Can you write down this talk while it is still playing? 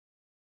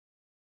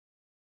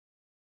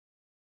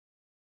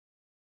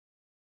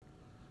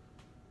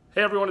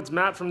Hey everyone, it's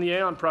Matt from the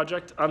Aion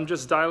Project. I'm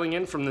just dialing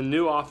in from the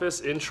new office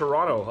in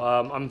Toronto.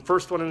 I'm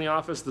first one in the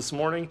office this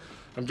morning.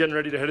 I'm getting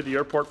ready to head to the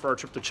airport for our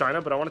trip to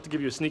China, but I wanted to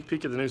give you a sneak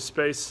peek of the new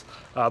space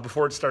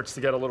before it starts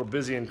to get a little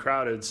busy and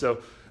crowded.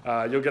 So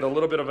you'll get a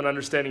little bit of an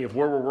understanding of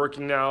where we're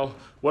working now,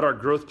 what our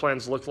growth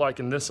plans look like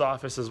in this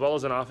office as well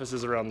as in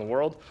offices around the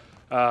world.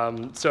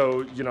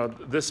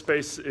 This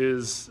space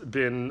has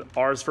been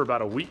ours for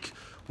about a week.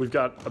 We've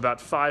got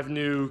about 5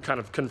 new kind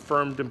of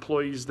confirmed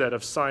employees that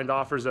have signed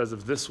offers as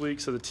of this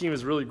week. So the team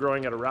is really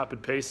growing at a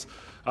rapid pace.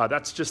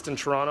 That's just in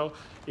Toronto.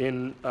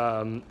 In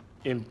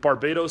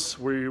Barbados,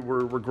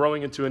 we're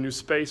growing into a new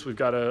space. We've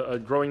got a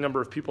growing number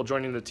of people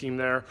joining the team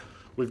there.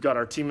 We've got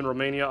our team in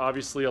Romania,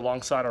 obviously,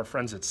 alongside our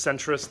friends at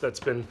Centris.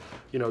 That's been,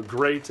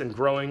 great and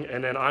growing.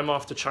 And then I'm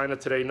off to China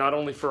today, not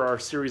only for our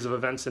series of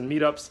events and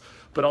meetups,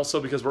 but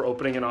also because we're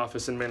opening an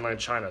office in mainland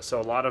China.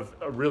 So a lot of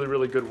really,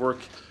 really good work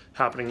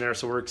happening there.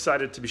 So we're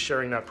excited to be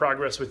sharing that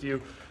progress with you.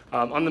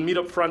 On the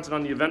meetup front and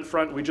on the event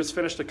front, we just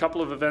finished a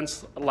couple of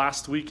events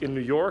last week in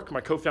New York.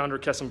 My co-founder,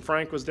 Kesem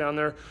Frank, was down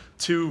there.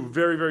 2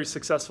 very, very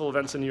successful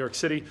events in New York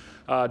City.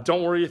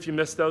 Don't worry if you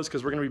missed those,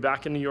 because we're going to be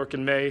back in New York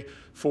in May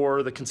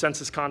for the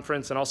Consensus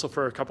Conference and also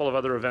for a couple of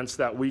other events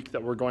that week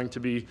that we're going to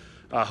be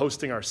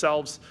hosting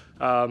ourselves.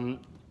 One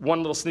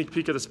little sneak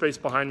peek of the space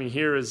behind me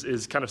here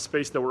is kind of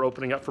space that we're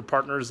opening up for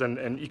partners and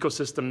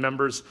ecosystem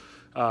members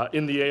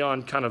in the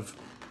Aion kind of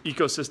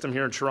ecosystem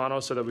here in Toronto,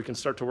 so that we can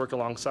start to work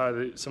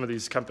alongside some of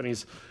these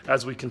companies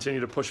as we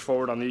continue to push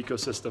forward on the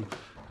ecosystem.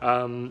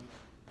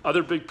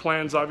 Other big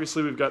plans,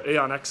 obviously, we've got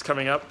Aion X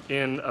coming up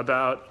in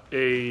about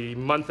a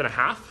month and a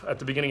half at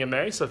the beginning of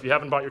May. So if you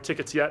haven't bought your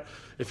tickets yet,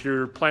 if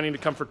you're planning to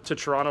come to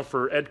Toronto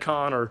for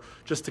EdCon or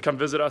just to come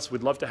visit us,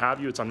 we'd love to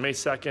have you. It's on May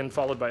 2nd,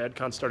 followed by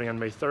EdCon starting on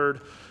May 3rd.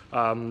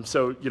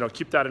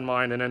 Keep that in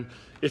mind. And then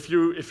if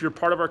you're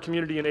part of our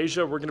community in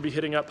Asia, we're going to be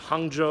hitting up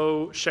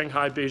Hangzhou,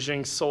 Shanghai,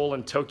 Beijing, Seoul,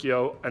 and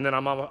Tokyo. And then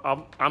I'm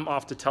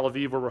off to Tel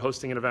Aviv, where we're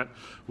hosting an event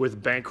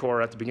with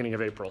Bancor at the beginning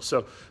of April.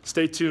 So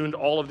stay tuned.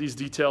 All of these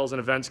details and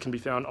events can be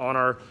found on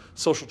our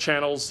social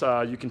channels.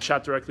 You can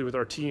chat directly with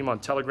our team on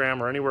Telegram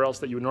or anywhere else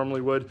that you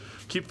normally would.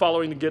 Keep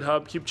following the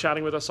GitHub. Keep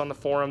chatting with us on the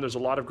forum. There's a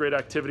lot of great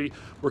activity.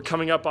 We're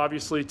coming up,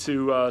 obviously,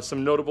 to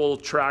some notable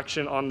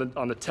traction on the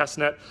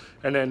testnet.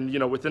 And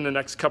then, within the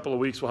next couple of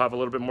weeks, we'll have a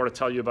little bit more to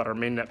tell you about our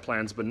mainnet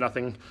plans, but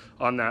nothing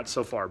on that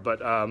so far. But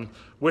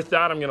with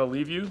that, I'm going to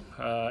leave you,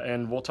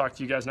 and we'll talk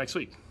to you guys next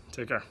week.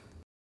 Take care.